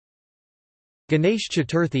Ganesh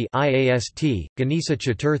Chaturthi IAST, Ganesha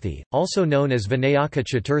Chaturthi, also known as Vinayaka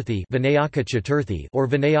Chaturthi or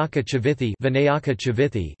Vinayaka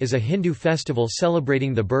Chavithi is a Hindu festival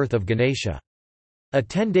celebrating the birth of Ganesha. A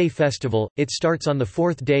 10-day festival, it starts on the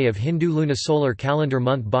fourth day of Hindu lunisolar calendar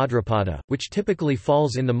month Bhadrapada, which typically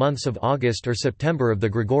falls in the months of August or September of the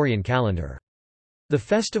Gregorian calendar. The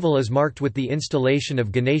festival is marked with the installation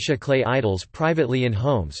of Ganesha clay idols privately in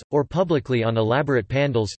homes, or publicly on elaborate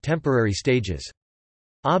pandals temporary stages.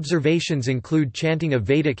 Observations include chanting of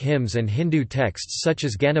Vedic hymns and Hindu texts such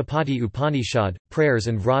as Ganapati Upanishad, prayers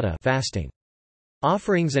and vrata fasting.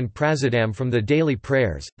 Offerings and prasadam from the daily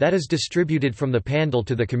prayers, that is distributed from the pandal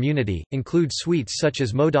to the community, include sweets such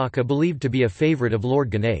as modaka believed to be a favorite of Lord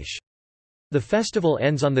Ganesh. The festival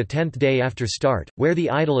ends on the 10th day after start, where the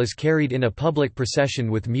idol is carried in a public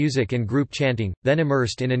procession with music and group chanting, then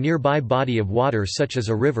immersed in a nearby body of water such as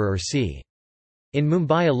a river or sea. In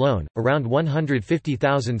Mumbai alone, around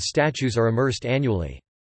 150,000 statues are immersed annually.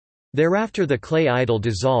 Thereafter the clay idol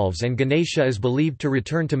dissolves and Ganesha is believed to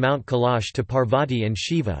return to Mount Kailash to Parvati and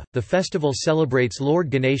Shiva. The festival celebrates Lord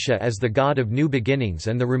Ganesha as the god of new beginnings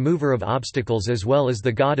and the remover of obstacles as well as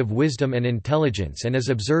the god of wisdom and intelligence and is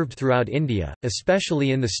observed throughout India,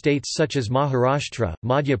 especially in the states such as Maharashtra,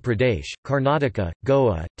 Madhya Pradesh, Karnataka,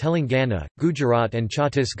 Goa, Telangana, Gujarat and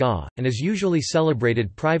Chhattisgarh, and is usually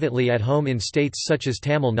celebrated privately at home in states such as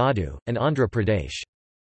Tamil Nadu, and Andhra Pradesh.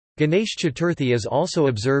 Ganesh Chaturthi is also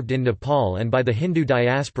observed in Nepal and by the Hindu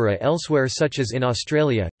diaspora elsewhere such as in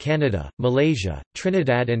Australia, Canada, Malaysia,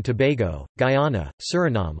 Trinidad and Tobago, Guyana,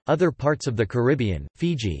 Suriname, other parts of the Caribbean,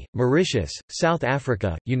 Fiji, Mauritius, South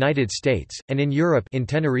Africa, United States, and in Europe in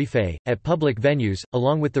Tenerife, at public venues,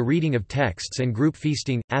 along with the reading of texts and group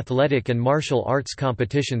feasting. Athletic and martial arts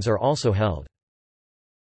competitions are also held.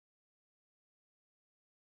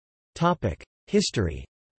 History.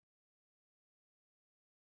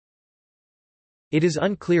 It is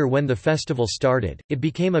unclear when the festival started. It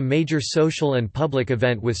became a major social and public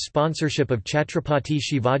event with sponsorship of Chhatrapati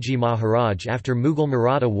Shivaji Maharaj after Mughal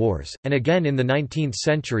Maratha Wars, and again in the 19th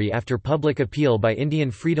century after public appeal by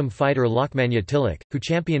Indian freedom fighter Lokmanya Tilak, who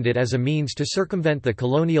championed it as a means to circumvent the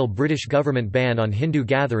colonial British government ban on Hindu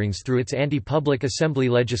gatherings through its anti-public assembly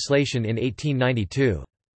legislation in 1892.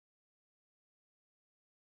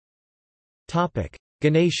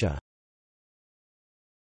 Ganesha.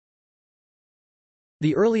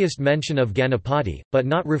 The earliest mention of Ganapati, but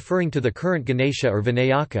not referring to the current Ganesha or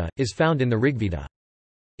Vinayaka, is found in the Rigveda.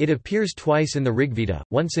 It appears twice in the Rigveda,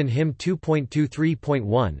 once in hymn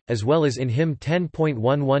 2.23.1, as well as in hymn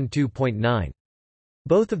 10.112.9.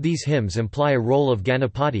 Both of these hymns imply a role of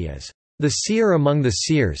Ganapati as the seer among the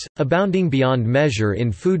seers, abounding beyond measure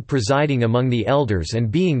in food, presiding among the elders and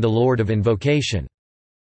being the lord of invocation.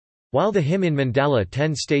 While the hymn in Mandala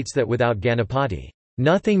 10 states that without Ganapati,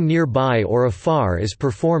 nothing nearby or afar is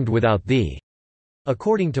performed without thee,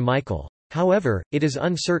 according to Michael. However, it is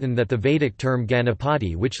uncertain that the Vedic term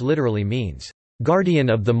Ganapati, which literally means, guardian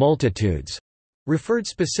of the multitudes, referred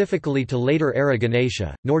specifically to later-era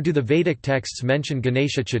Ganesha, nor do the Vedic texts mention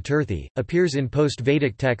Ganesha Chaturthi, appears in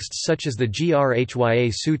post-Vedic texts such as the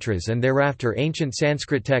Grhya Sutras and thereafter ancient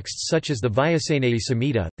Sanskrit texts such as the Vyasanayi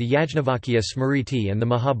Samhita, the Yajnavalkya Smriti and the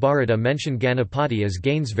Mahabharata mention Ganapati as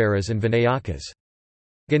Gainsvaras and Vinayakas.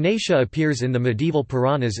 Ganesha appears in the medieval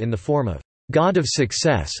Puranas in the form of god of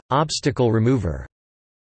success, obstacle remover.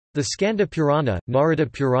 The Skanda Purana, Narada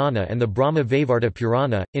Purana and the Brahma Vaivarta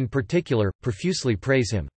Purana, in particular, profusely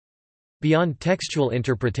praise him. Beyond textual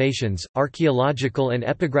interpretations, archaeological and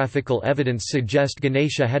epigraphical evidence suggest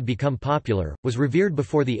Ganesha had become popular, was revered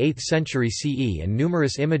before the 8th century CE and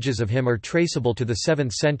numerous images of him are traceable to the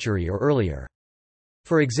 7th century or earlier.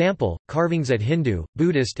 For example, carvings at Hindu,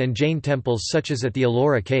 Buddhist and Jain temples such as at the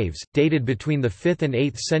Ellora caves, dated between the 5th and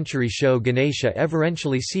 8th century show Ganesha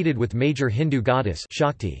everentially seated with major Hindu goddess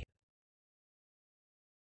Shakti.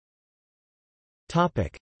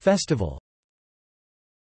 Festival.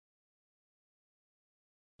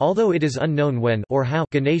 Although it is unknown when or how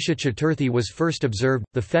Ganesha Chaturthi was first observed,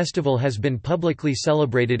 the festival has been publicly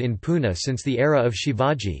celebrated in Pune since the era of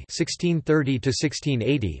Shivaji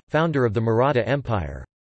 (1630–1680), founder of the Maratha Empire.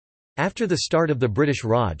 After the start of the British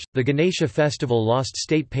Raj, the Ganesha festival lost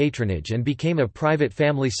state patronage and became a private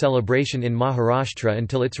family celebration in Maharashtra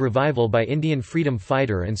until its revival by Indian freedom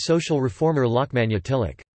fighter and social reformer Lokmanya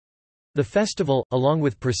Tilak. The festival, along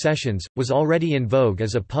with processions, was already in vogue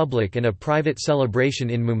as a public and a private celebration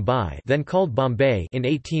in Mumbai, then called Bombay, in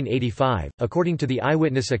 1885, according to the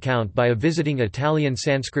eyewitness account by a visiting Italian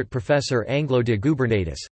Sanskrit professor Anglo de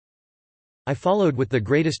Gubernatis. I followed with the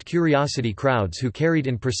greatest curiosity crowds who carried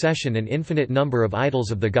in procession an infinite number of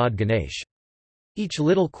idols of the god Ganesh. Each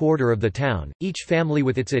little quarter of the town, each family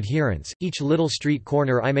with its adherents, each little street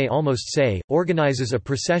corner, I may almost say, organizes a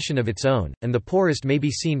procession of its own, and the poorest may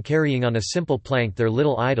be seen carrying on a simple plank their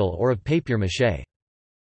little idol or of papier-mâché.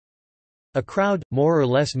 A crowd, more or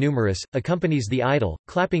less numerous, accompanies the idol,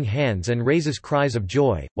 clapping hands and raises cries of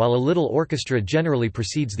joy, while a little orchestra generally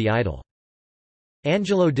precedes the idol.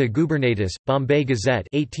 Angelo de Gubernatis, Bombay Gazette,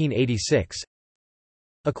 1886.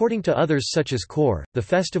 According to others such as Kaur, the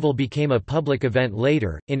festival became a public event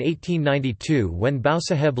later, in 1892 when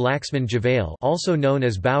Bausaheb Laxman Javale, also known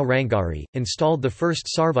as Bau Rangari, installed the first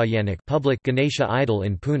Sarvajanik public Ganesha idol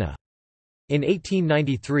in Pune. In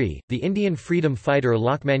 1893, the Indian freedom fighter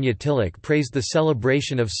Lokmanya Tilak praised the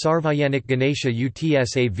celebration of Sarvajanik Ganesha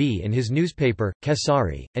Utsav in his newspaper,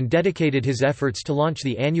 Kesari, and dedicated his efforts to launch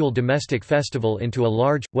the annual domestic festival into a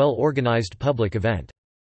large, well-organized public event.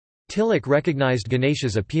 Tilak recognized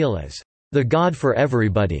Ganesha's appeal as the god for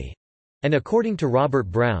everybody, and according to Robert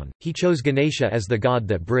Brown, he chose Ganesha as the god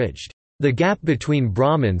that bridged the gap between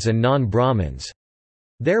Brahmins and non-Brahmins,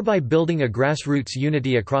 thereby building a grassroots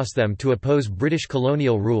unity across them to oppose British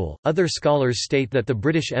colonial rule. Other scholars state that the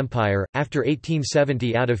British Empire, after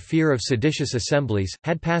 1870 out of fear of seditious assemblies,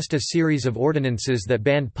 had passed a series of ordinances that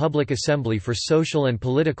banned public assembly for social and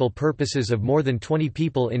political purposes of more than 20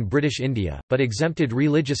 people in British India, but exempted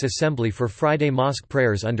religious assembly for Friday mosque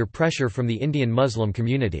prayers under pressure from the Indian Muslim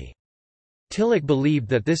community. Tilak believed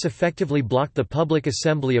that this effectively blocked the public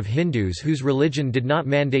assembly of Hindus whose religion did not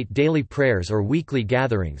mandate daily prayers or weekly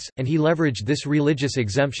gatherings, and he leveraged this religious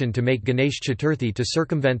exemption to make Ganesh Chaturthi to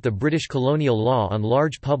circumvent the British colonial law on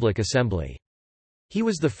large public assembly. He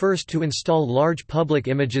was the first to install large public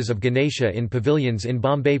images of Ganesha in pavilions in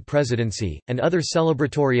Bombay Presidency, and other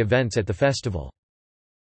celebratory events at the festival.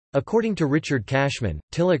 According to Richard Cashman,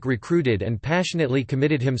 Tilak recruited and passionately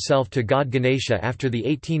committed himself to God Ganesha after the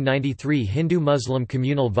 1893 Hindu-Muslim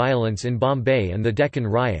communal violence in Bombay and the Deccan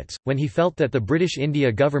riots, when he felt that the British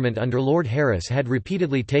India government under Lord Harris had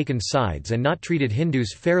repeatedly taken sides and not treated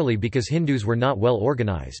Hindus fairly because Hindus were not well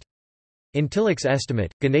organised. In Tilak's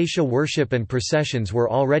estimate, Ganesha worship and processions were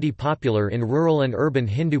already popular in rural and urban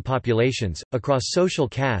Hindu populations, across social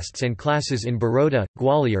castes and classes in Baroda,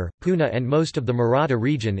 Gwalior, Pune and most of the Maratha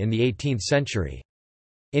region in the 18th century.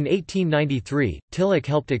 In 1893, Tilak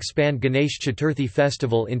helped expand Ganesh Chaturthi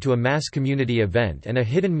festival into a mass community event and a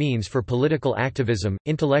hidden means for political activism,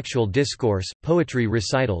 intellectual discourse, poetry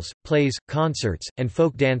recitals, plays, concerts, and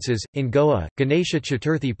folk dances. In Goa, Ganesha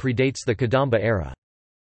Chaturthi predates the Kadamba era.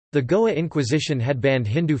 The Goa Inquisition had banned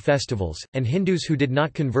Hindu festivals, and Hindus who did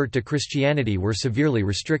not convert to Christianity were severely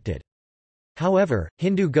restricted. However,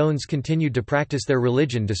 Hindu Goans continued to practice their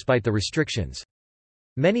religion despite the restrictions.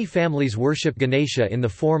 Many families worship Ganesha in the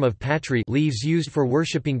form of patri leaves used for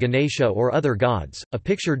worshipping Ganesha or other gods, a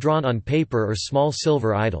picture drawn on paper or small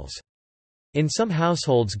silver idols. In some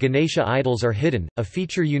households Ganesha idols are hidden, a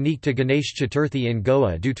feature unique to Ganesh Chaturthi in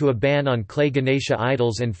Goa due to a ban on clay Ganesha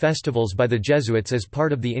idols and festivals by the Jesuits as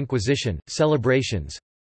part of the Inquisition. Celebrations.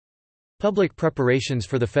 Public preparations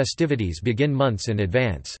for the festivities begin months in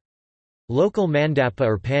advance. Local mandapa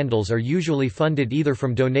or pandals are usually funded either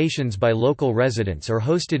from donations by local residents or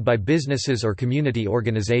hosted by businesses or community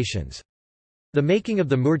organizations. The making of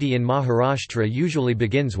the murti in Maharashtra usually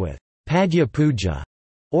begins with Padya Puja,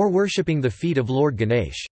 or worshipping the feet of Lord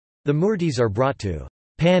Ganesh. The murtis are brought to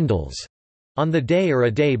pandals on the day or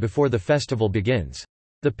a day before the festival begins.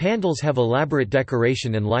 The pandals have elaborate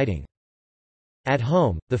decoration and lighting. At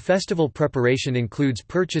home, the festival preparation includes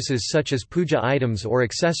purchases such as puja items or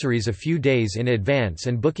accessories a few days in advance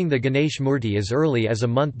and booking the Ganesh murti as early as a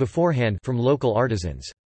month beforehand from local artisans.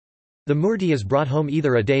 The murti is brought home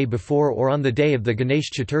either a day before or on the day of the Ganesh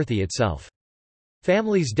Chaturthi itself.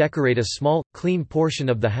 Families decorate a small, clean portion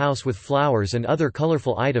of the house with flowers and other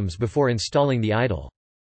colorful items before installing the idol.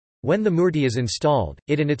 When the murti is installed,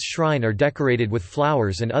 it and its shrine are decorated with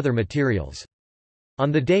flowers and other materials.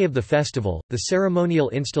 On the day of the festival, the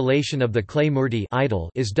ceremonial installation of the clay murti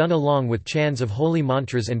idol is done along with chants of holy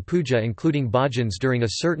mantras and puja including bhajans during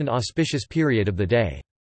a certain auspicious period of the day.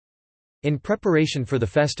 In preparation for the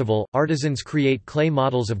festival, artisans create clay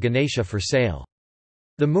models of Ganesha for sale.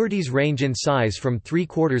 The murtis range in size from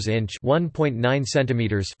 3/4 inch (1.9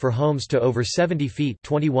 centimeters) for homes to over 70 feet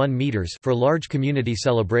 (21 meters) for large community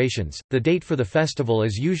celebrations. The date for the festival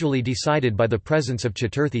is usually decided by the presence of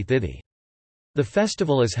Chaturthi Thithi. The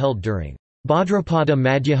festival is held during Bhadrapada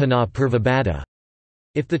Madhyahana Purvabhada.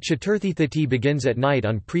 If the Chaturthi Thithi begins at night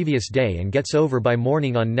on previous day and gets over by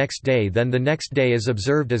morning on next day, then the next day is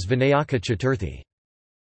observed as Vinayaka Chaturthi.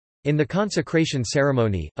 In the consecration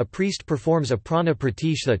ceremony, a priest performs a prana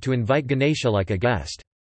pratishtha to invite Ganesha like a guest.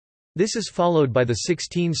 This is followed by the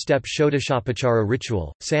 16-step Shodashopachara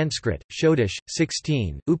ritual, Sanskrit, Shodash,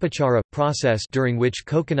 16, Upachara, process during which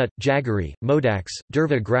coconut, jaggery, modaks,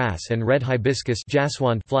 durva grass and red hibiscus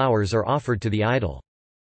jaswand flowers are offered to the idol.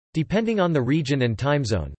 Depending on the region and time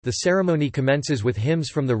zone, the ceremony commences with hymns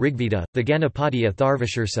from the Rigveda, the Ganapati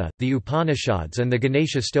Atharvashirsa, the Upanishads and the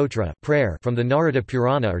Ganesha Stotra prayer from the Narada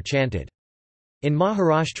Purana are chanted. In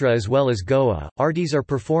Maharashtra as well as Goa, artis are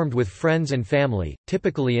performed with friends and family,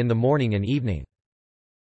 typically in the morning and evening.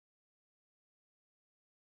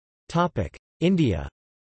 India.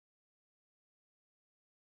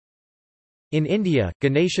 In India,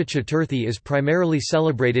 Ganesha Chaturthi is primarily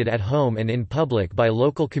celebrated at home and in public by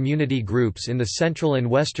local community groups in the central and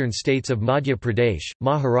western states of Madhya Pradesh,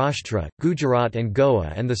 Maharashtra, Gujarat and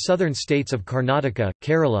Goa and the southern states of Karnataka,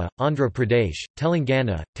 Kerala, Andhra Pradesh,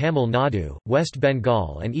 Telangana, Tamil Nadu, West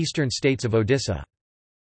Bengal and eastern states of Odisha.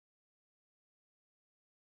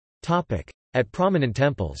 At prominent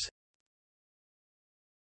temples.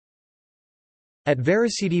 At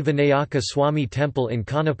Varasiddhi Vinayaka Swami Temple in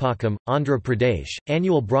Kanapakam, Andhra Pradesh,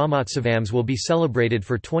 annual Brahmotsavams will be celebrated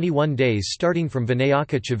for 21 days starting from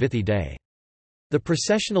Vinayaka Chavithi day. The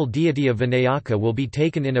processional deity of Vinayaka will be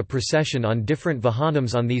taken in a procession on different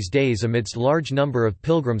vahanams on these days amidst large number of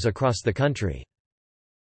pilgrims across the country.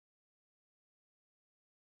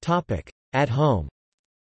 At home.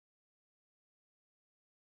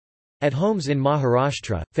 At homes in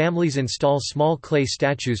Maharashtra, families install small clay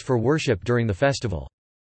statues for worship during the festival.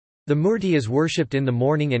 The murti is worshipped in the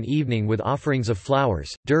morning and evening with offerings of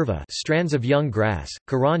flowers, durva strands of young grass,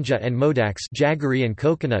 karanja and modaks jaggery and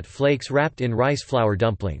coconut flakes wrapped in rice flour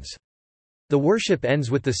dumplings. The worship ends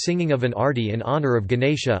with the singing of an arti in honor of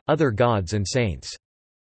Ganesha, other gods and saints.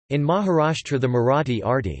 In Maharashtra the Marathi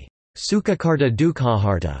arti, Sukhakarta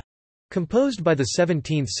Dukhaharta, composed by the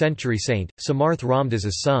 17th-century saint, Samarth Ramdas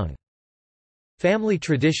is sung. Family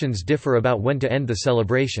traditions differ about when to end the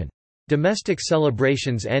celebration. Domestic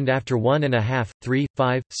celebrations end after 1.5, 3,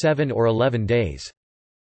 5, 7 or 11 days.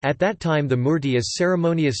 At that time the murti is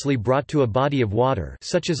ceremoniously brought to a body of water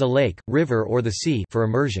such as a lake, river or the sea for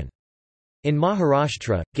immersion. In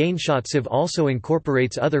Maharashtra, Ganeshotsav also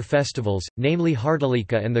incorporates other festivals, namely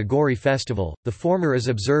Hartalika and the Gauri festival. The former is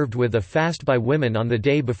observed with a fast by women on the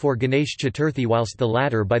day before Ganesh Chaturthi, whilst the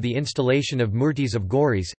latter by the installation of murtis of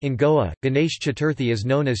Gauris. In Goa, Ganesh Chaturthi is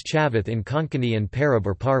known as Chavith in Konkani and Parab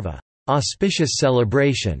or Parva, auspicious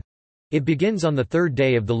celebration. It begins on the third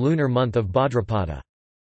day of the lunar month of Bhadrapada.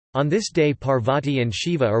 On this day Parvati and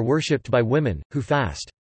Shiva are worshipped by women, who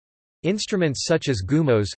fast. Instruments such as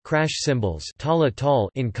gumos, crash cymbals tala tal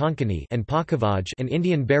in Konkani and pakavaj, an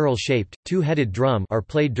Indian barrel-shaped, two-headed drum, are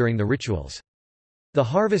played during the rituals. The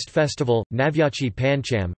harvest festival, Navyachi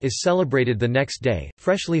Pancham, is celebrated the next day.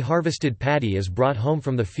 Freshly harvested paddy is brought home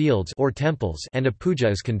from the fields or temples and a puja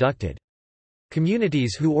is conducted.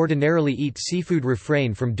 Communities who ordinarily eat seafood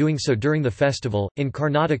refrain from doing so during the festival. In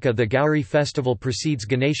Karnataka the Gauri festival precedes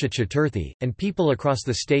Ganesha Chaturthi, and people across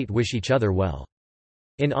the state wish each other well.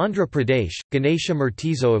 In Andhra Pradesh, Ganesha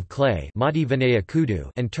Murtizo of clay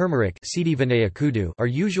and turmeric are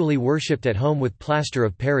usually worshipped at home with plaster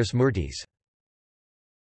of Paris murtis.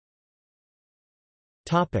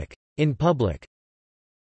 In public.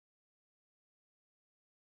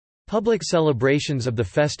 Public celebrations of the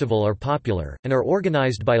festival are popular, and are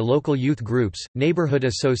organized by local youth groups, neighborhood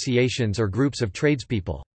associations or groups of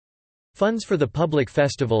tradespeople. Funds for the public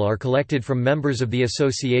festival are collected from members of the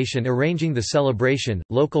association arranging the celebration,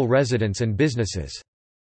 local residents and businesses.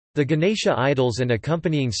 The Ganesha idols and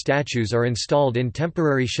accompanying statues are installed in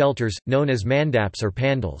temporary shelters, known as mandaps or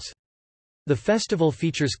pandals. The festival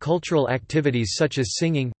features cultural activities such as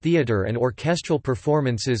singing, theatre and orchestral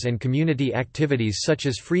performances and community activities such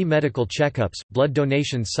as free medical checkups, blood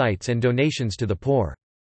donation sites and donations to the poor.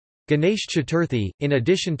 Ganesh Chaturthi, in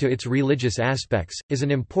addition to its religious aspects, is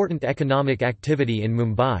an important economic activity in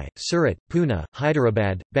Mumbai, Surat, Pune,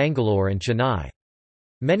 Hyderabad, Bangalore and Chennai.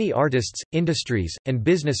 Many artists, industries, and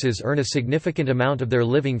businesses earn a significant amount of their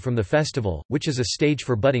living from the festival, which is a stage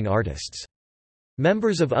for budding artists.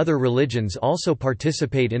 Members of other religions also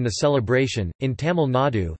participate in the celebration. In Tamil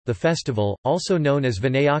Nadu, the festival, also known as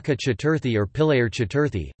Vinayaka Chaturthi or Pillayar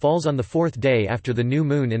Chaturthi, falls on the fourth day after the new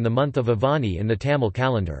moon in the month of Avani in the Tamil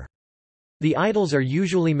calendar. The idols are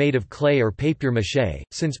usually made of clay or papier-mâché,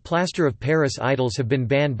 since plaster of Paris idols have been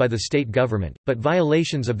banned by the state government, but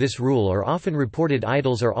violations of this rule are often reported.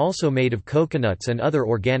 Idols are also made of coconuts and other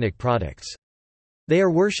organic products. They are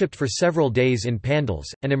worshipped for several days in pandals,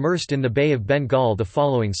 and immersed in the Bay of Bengal the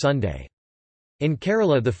following Sunday. In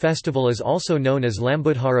Kerala the festival is also known as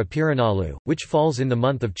Lambudhara Piranalu, which falls in the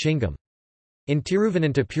month of Chingam. In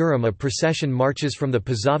Tiruvananthapuram a procession marches from the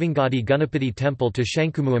Pasavangadi Ganapati temple to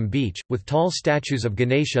Shankumuam beach, with tall statues of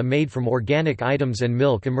Ganesha made from organic items and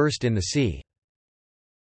milk immersed in the sea.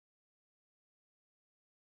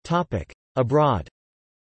 Abroad.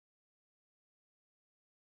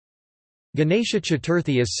 Ganesha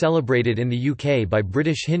Chaturthi is celebrated in the UK by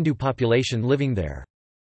British Hindu population living there.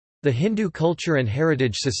 The Hindu Culture and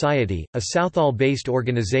Heritage Society, a Southall-based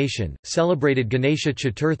organisation, celebrated Ganesha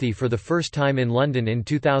Chaturthi for the first time in London in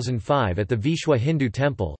 2005 at the Vishwa Hindu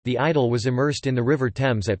Temple. The idol was immersed in the River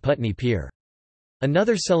Thames at Putney Pier.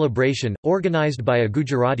 Another celebration, organised by a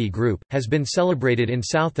Gujarati group, has been celebrated in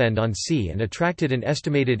Southend-on-Sea and attracted an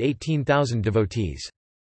estimated 18,000 devotees.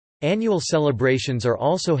 Annual celebrations are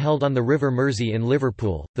also held on the River Mersey in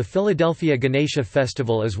Liverpool. The Philadelphia Ganesha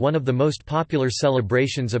Festival is one of the most popular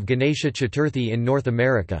celebrations of Ganesha Chaturthi in North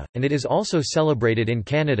America, and it is also celebrated in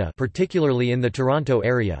Canada, particularly in the Toronto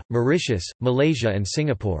area, Mauritius, Malaysia, and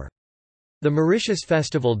Singapore. The Mauritius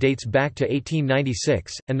festival dates back to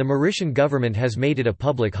 1896, and the Mauritian government has made it a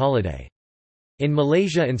public holiday. In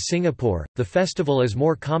Malaysia and Singapore, the festival is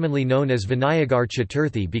more commonly known as Vinayagar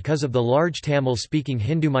Chaturthi because of the large Tamil-speaking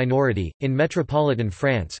Hindu minority. In metropolitan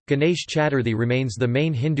France, Ganesh Chaturthi remains the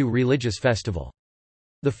main Hindu religious festival.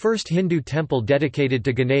 The first Hindu temple dedicated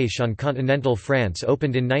to Ganesh on continental France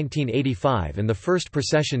opened in 1985 and the first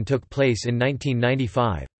procession took place in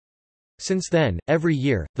 1995. Since then, every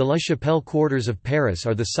year, the La Chapelle quarters of Paris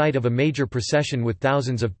are the site of a major procession with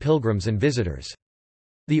thousands of pilgrims and visitors.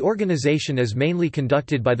 The organization is mainly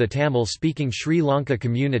conducted by the Tamil-speaking Sri Lanka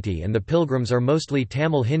community and the pilgrims are mostly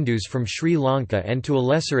Tamil Hindus from Sri Lanka and to a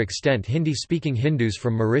lesser extent Hindi-speaking Hindus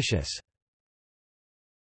from Mauritius.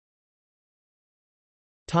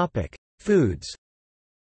 Foods.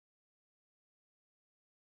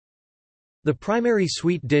 The primary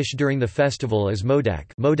sweet dish during the festival is modak,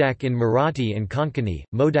 modak in Marathi and Konkani,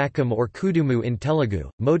 modakam or kudumu in Telugu,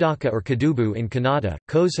 modaka or kadubu in Kannada,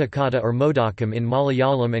 kozhakata or modakam in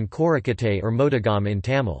Malayalam and korakate or modagam in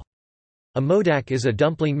Tamil. A modak is a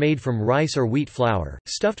dumpling made from rice or wheat flour,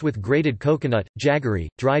 stuffed with grated coconut, jaggery,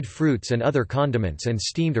 dried fruits and other condiments and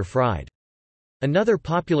steamed or fried. Another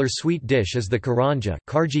popular sweet dish is the karanja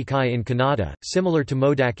karjikai in Kannada, similar to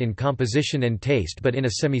modak in composition and taste but in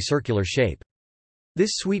a semicircular shape.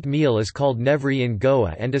 This sweet meal is called nevri in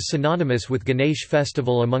Goa and is synonymous with Ganesh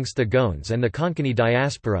festival amongst the Goans and the Konkani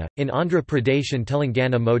diaspora. In Andhra Pradesh and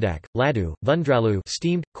Telangana modak, laddu, vundralu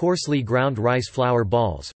steamed, coarsely ground rice flour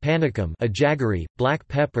balls, panakam a jaggery, black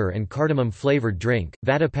pepper and cardamom flavored drink,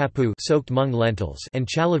 vadapappu soaked mung lentils and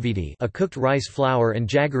chalavidi a cooked rice flour and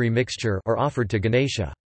jaggery mixture are offered to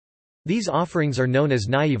Ganesha. These offerings are known as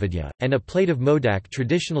naivedya, and a plate of modak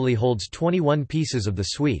traditionally holds 21 pieces of the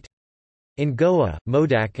sweet. In Goa,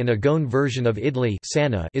 modak and a Goan version of idli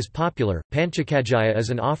is popular. Panchakajaya is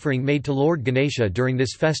an offering made to Lord Ganesha during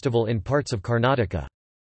this festival in parts of Karnataka.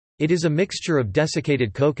 It is a mixture of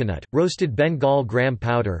desiccated coconut, roasted Bengal gram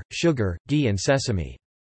powder, sugar, ghee and sesame.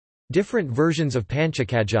 Different versions of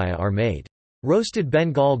Panchakajaya are made. Roasted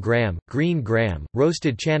Bengal gram, green gram,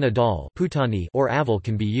 roasted chana dal putani or aval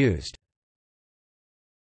can be used.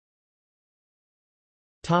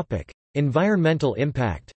 Environmental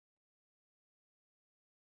impact.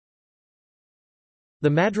 The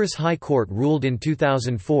Madras High Court ruled in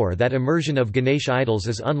 2004 that immersion of Ganesh idols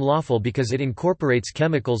is unlawful because it incorporates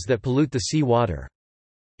chemicals that pollute the sea water.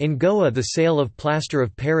 In Goa, the sale of plaster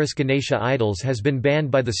of Paris Ganesha idols has been banned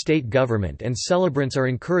by the state government and celebrants are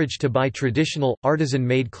encouraged to buy traditional,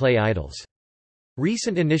 artisan-made clay idols.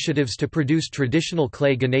 Recent initiatives to produce traditional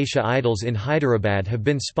clay Ganesha idols in Hyderabad have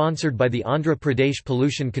been sponsored by the Andhra Pradesh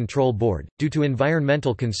Pollution Control Board. Due to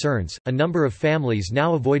environmental concerns, a number of families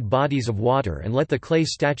now avoid bodies of water and let the clay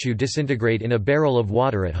statue disintegrate in a barrel of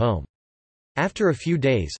water at home. After a few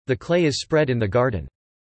days, the clay is spread in the garden.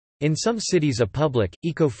 In some cities, a public,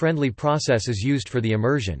 eco-friendly process is used for the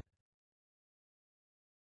immersion.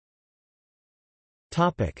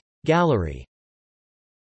 Gallery.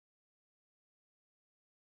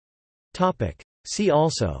 See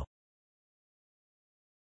also: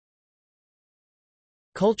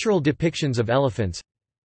 Cultural depictions of elephants.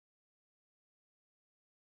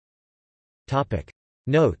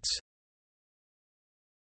 Notes.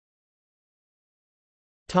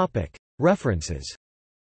 References.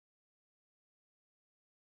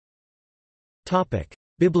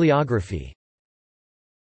 Bibliography.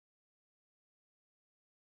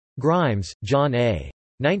 Grimes, John A.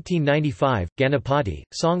 1995, Ganapati,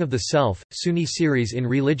 Song of the Self, Sunni Series in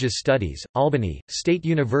Religious Studies, Albany, State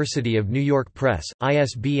University of New York Press,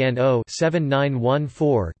 ISBN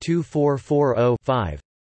 0-7914-2440-5.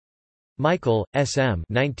 Michael, S. M.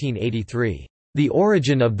 1983. The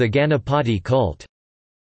Origin of the Ganapati Cult.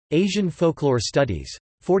 Asian Folklore Studies.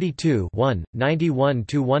 42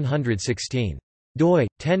 91–116. doi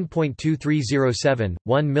 10.2307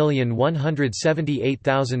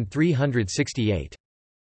 1178368